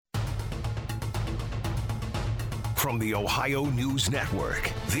From the Ohio News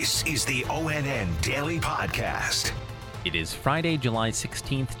Network, this is the ONN Daily Podcast. It is Friday, July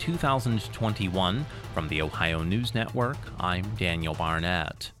 16th, 2021. From the Ohio News Network, I'm Daniel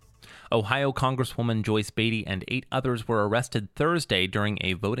Barnett. Ohio Congresswoman Joyce Beatty and 8 others were arrested Thursday during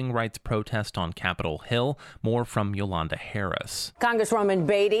a voting rights protest on Capitol Hill. More from Yolanda Harris. Congresswoman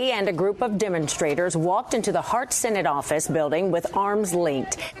Beatty and a group of demonstrators walked into the Hart Senate office building with arms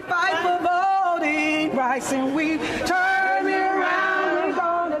linked. Fight for voting rights and we turn it around. We're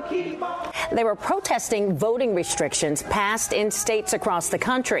gonna keep on. They were protesting voting restrictions passed in states across the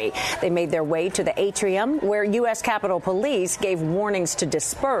country. They made their way to the atrium where U.S. Capitol Police gave warnings to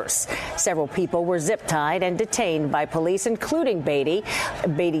disperse. Several people were zip-tied and detained by police, including Beatty.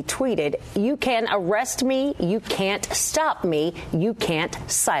 Beatty tweeted, "You can arrest me. You can't stop me. You can't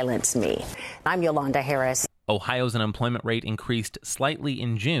silence me." I'm Yolanda Harris. Ohio's unemployment rate increased slightly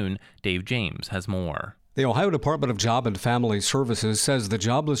in June. Dave James has more. The Ohio Department of Job and Family Services says the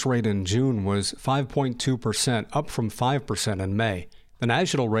jobless rate in June was 5.2%, up from 5% in May. The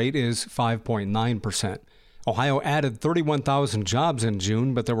national rate is 5.9%. Ohio added 31,000 jobs in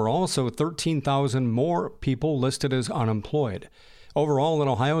June, but there were also 13,000 more people listed as unemployed. Overall in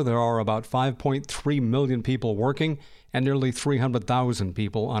Ohio, there are about 5.3 million people working and nearly 300,000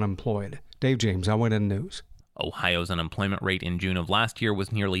 people unemployed. Dave James, ONN News. Ohio's unemployment rate in June of last year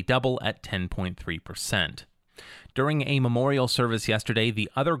was nearly double at 10.3%. During a memorial service yesterday, the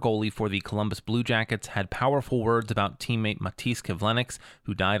other goalie for the Columbus Blue Jackets had powerful words about teammate Matiss Kivlenieks,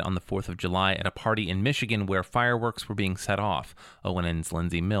 who died on the 4th of July at a party in Michigan where fireworks were being set off. ONN's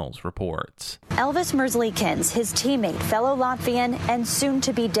Lindsay Mills reports. Elvis Merzlikins, his teammate, fellow Latvian, and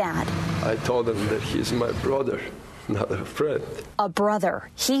soon-to-be dad. I told him that he's my brother, not a friend. A brother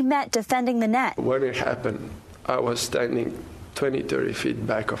he met defending the net. When it happened, I was standing 20, 30 feet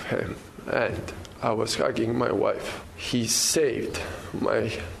back of him, and I was hugging my wife. He saved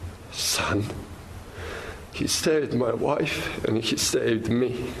my son. He saved my wife, and he saved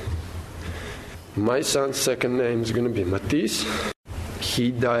me. My son's second name is going to be Matiss. He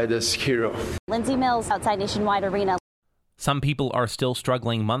died as hero. Lindsay Mills, outside Nationwide Arena. Some people are still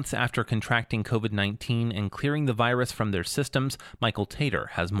struggling months after contracting COVID-19 and clearing the virus from their systems. Michael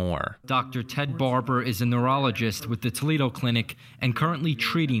Tater has more. Dr. Ted Barber is a neurologist with the Toledo Clinic and currently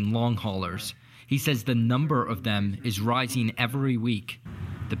treating long haulers. He says the number of them is rising every week.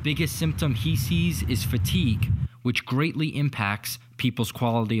 The biggest symptom he sees is fatigue, which greatly impacts people's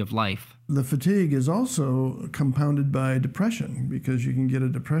quality of life. The fatigue is also compounded by depression because you can get a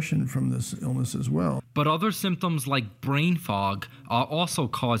depression from this illness as well. But other symptoms like brain fog are also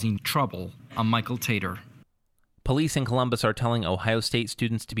causing trouble. I'm Michael Tater. Police in Columbus are telling Ohio State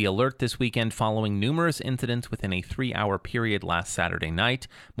students to be alert this weekend following numerous incidents within a 3-hour period last Saturday night.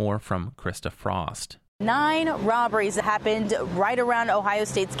 More from Krista Frost. 9 robberies happened right around Ohio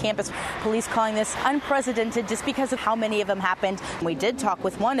State's campus. Police calling this unprecedented just because of how many of them happened. We did talk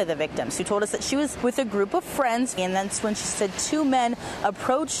with one of the victims who told us that she was with a group of friends, and that's when she said 2 men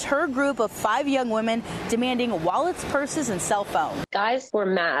approached her group of 5 young women demanding wallets, purses, and cell phones. Guys were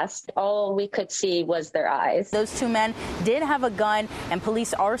masked. All we could see was their eyes. Those 2 men did have a gun, and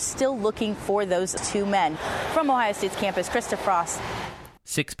police are still looking for those 2 men. From Ohio State's campus, Krista Frost.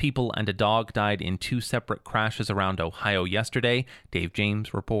 6 people and a dog died in 2 separate crashes around Ohio yesterday. Dave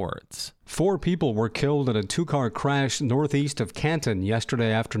James reports. 4 people were killed in a 2-car crash northeast of Canton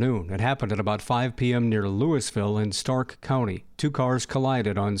yesterday afternoon. It happened at about 5 p.m. near Louisville in Stark County. 2 cars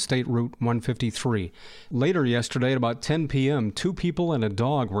collided on State Route 153. Later yesterday at about 10 p.m., 2 people and a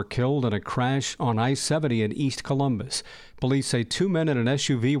dog were killed in a crash on I-70 in East Columbus. Police say 2 men in an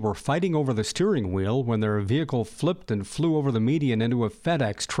SUV were fighting over the steering wheel when their vehicle flipped and flew over the median into a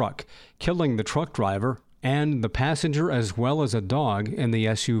FedEx truck, killing the truck driver and the passenger as well as a dog in the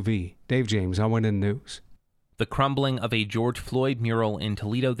SUV. Dave James, ONN News. The crumbling of a George Floyd mural in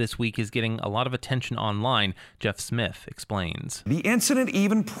Toledo this week is getting a lot of attention online. Jeff Smith explains. The incident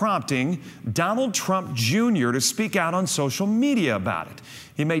even prompting Donald Trump Jr. to speak out on social media about it.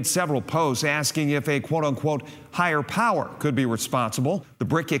 He made several posts asking if a quote-unquote higher power could be responsible. The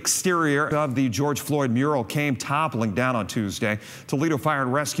brick exterior of the George Floyd mural came toppling down on Tuesday. Toledo Fire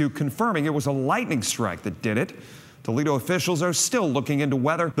and Rescue confirming it was a lightning strike that did it. Toledo officials are still looking into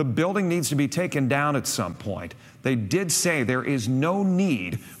whether the building needs to be taken down at some point. They did say there is no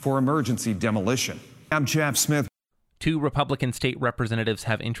need for emergency demolition. I'm Jeff Smith. 2 Republican state representatives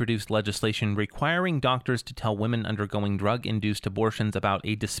have introduced legislation requiring doctors to tell women undergoing drug-induced abortions about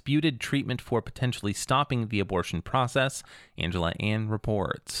a disputed treatment for potentially stopping the abortion process. Angela Ann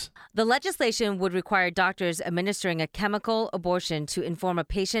reports. The legislation would require doctors administering a chemical abortion to inform a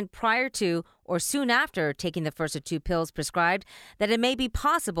patient prior to or soon after taking the first of 2 pills prescribed, that it may be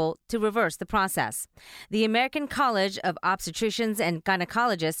possible to reverse the process. The American College of Obstetricians and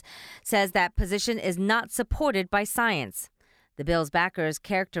Gynecologists says that position is not supported by science. The bill's backers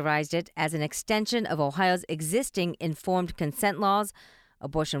characterized it as an extension of Ohio's existing informed consent laws.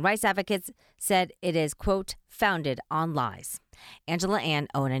 Abortion rights advocates said it is, quote, founded on lies. Angela Ann,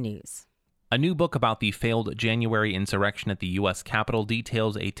 ONN News. A new book about the failed January insurrection at the U.S. Capitol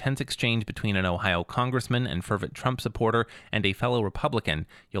details a tense exchange between an Ohio congressman and fervent Trump supporter and a fellow Republican.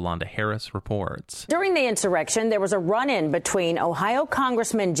 Yolanda Harris reports. During the insurrection, there was a run-in between Ohio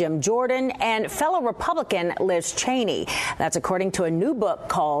Congressman Jim Jordan and fellow Republican Liz Cheney. That's according to a new book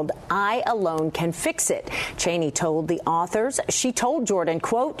called I Alone Can Fix It. Cheney told the authors she told Jordan,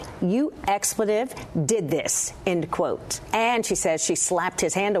 quote, "You expletive did this," end quote. And she says she slapped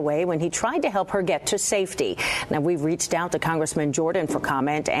his hand away when he tried to help her get to safety. Now, we've reached out to Congressman Jordan for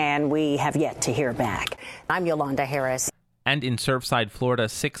comment, and we have yet to hear back. I'm Yolanda Harris. And in Surfside, Florida,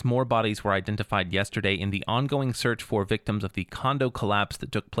 6 more bodies were identified yesterday in the ongoing search for victims of the condo collapse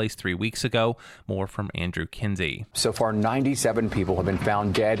that took place 3 weeks ago. More from Andrew Kinsey. So far, 97 people have been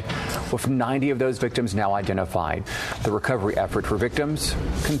found dead, with 90 of those victims now identified. The recovery effort for victims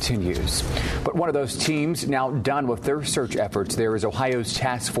continues. But one of those teams now done with their search efforts. There is Ohio's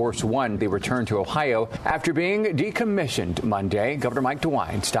Task Force 1. They returned to Ohio after being decommissioned Monday. Governor Mike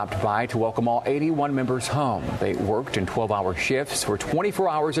DeWine stopped by to welcome all 81 members home. They worked in 12-hour shifts for 24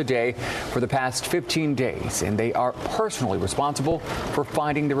 hours a day for the past 15 days, and they are personally responsible for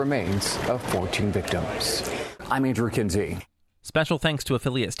finding the remains of 14 victims. I'm Andrew Kinsey. Special thanks to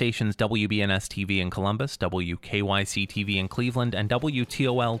affiliate stations WBNS-TV in Columbus, WKYC-TV in Cleveland, and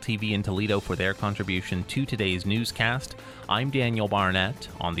WTOL-TV in Toledo for their contribution to today's newscast. I'm Daniel Barnett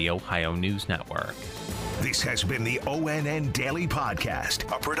on the Ohio News Network. This has been the ONN Daily Podcast,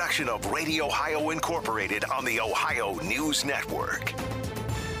 a production of Radio Ohio Incorporated on the Ohio News Network.